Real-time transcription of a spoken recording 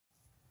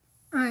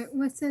Alright,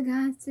 what's up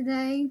guys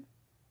today?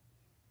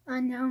 I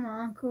know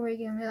my Uncle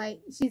Rick gonna be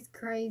like, she's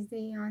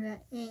crazy on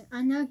that, and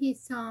I know he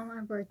saw my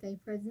birthday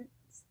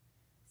presents.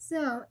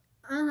 So,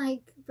 I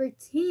like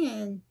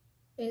pretend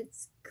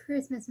it's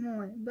Christmas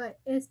morning, but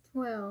it's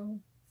 12,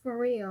 for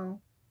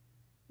real.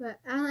 But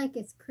I like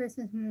it's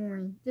Christmas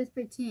morning, just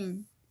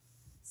pretend.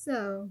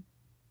 So,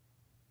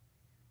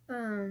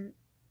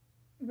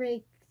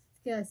 Rick's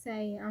gonna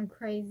say I'm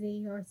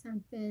crazy or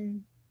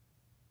something,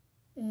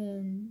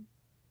 and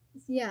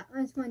yeah,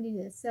 I just wanna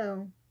do this,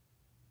 so,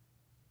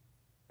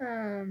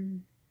 I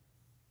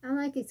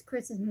like it's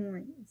Christmas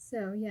morning,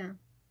 so yeah.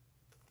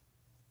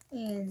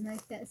 And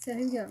like that, so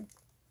here we go.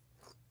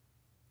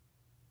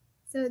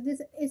 So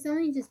this, it's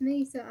only just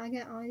me, so I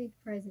got all these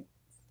presents.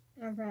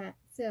 Alright,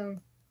 so,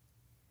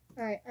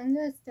 alright, I'm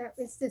gonna start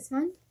with this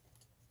one.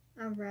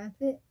 I'll wrap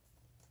it,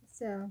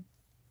 so,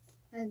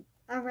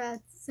 I'll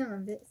wrap some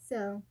of it,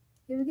 so,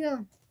 here we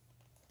go.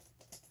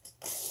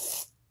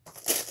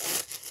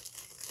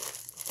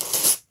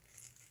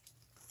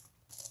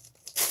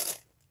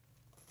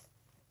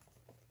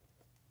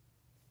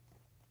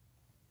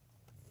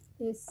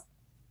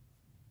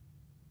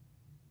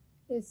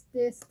 It's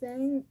this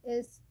thing,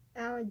 it's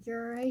our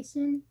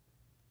duration.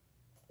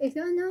 If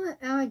y'all know what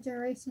our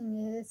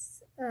duration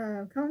is,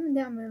 comment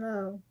down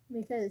below,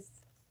 because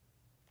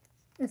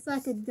it's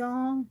like a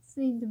doll.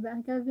 See the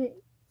back of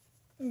it?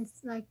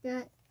 It's like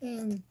that,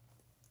 and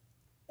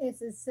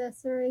it's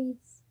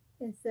accessories.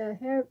 It's a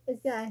hair.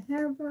 It's got a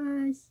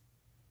hairbrush.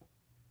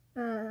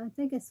 I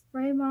think a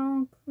spray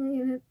ball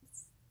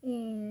clips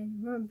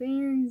and rubber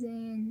bands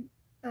and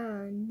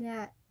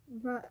that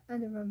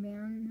other rubber band. I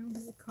don't know what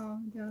it's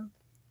called though,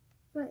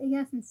 but it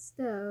got some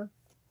stuff.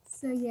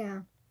 So yeah,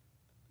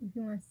 if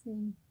you want to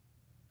see.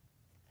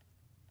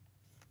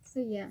 So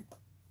yeah.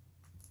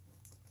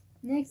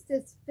 Next,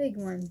 this big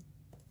one.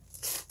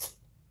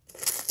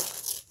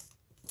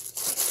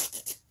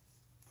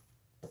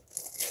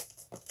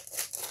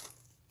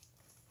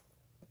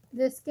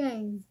 This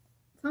game.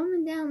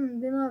 Comment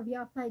down below if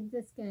y'all played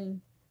this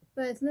game.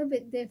 But it's a little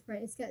bit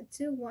different. It's got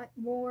 2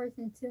 whiteboards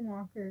and 2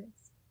 markers.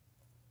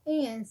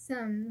 And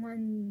some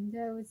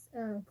Windows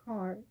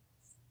cards.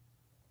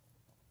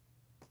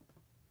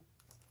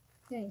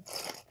 Okay.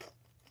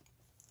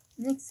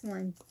 Next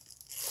one.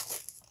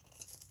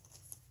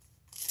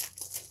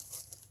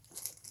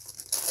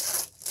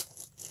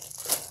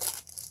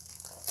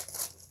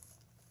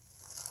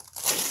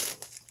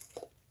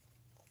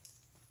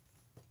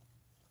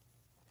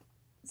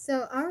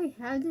 So I already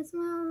have this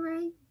one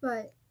already,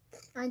 but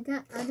I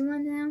got other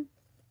one now.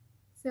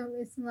 So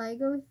it's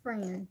Lego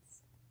Friends.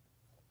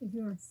 If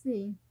you want to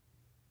see,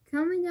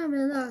 comment down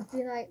below if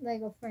you like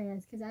Lego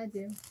Friends, because I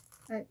do.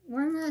 Alright,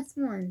 one last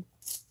one.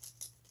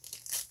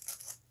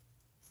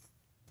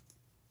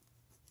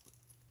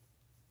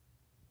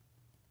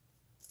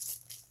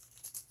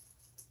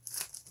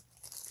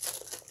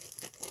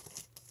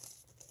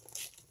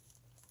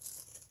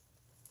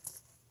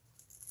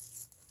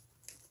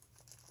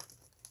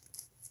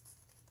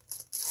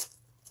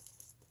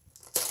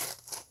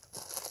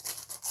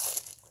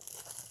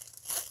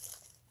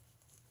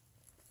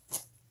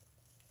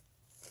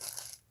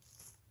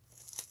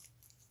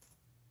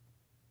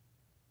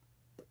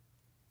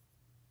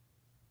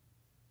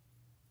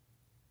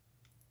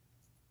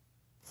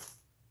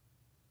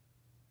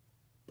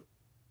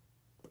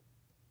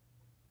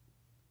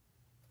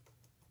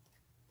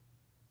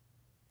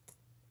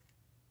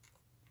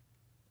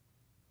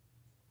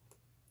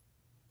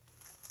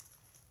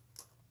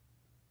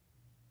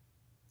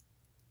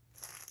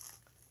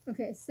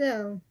 Okay,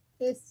 so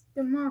it's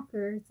the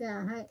markers that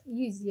I haven't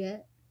used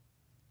yet.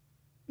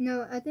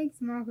 No, I think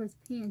it's markers,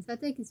 pens. I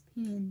think it's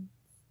pens.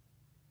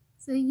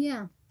 So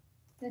yeah,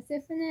 that's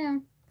it for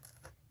now.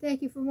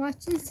 Thank you for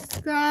watching.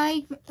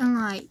 Subscribe and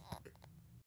like.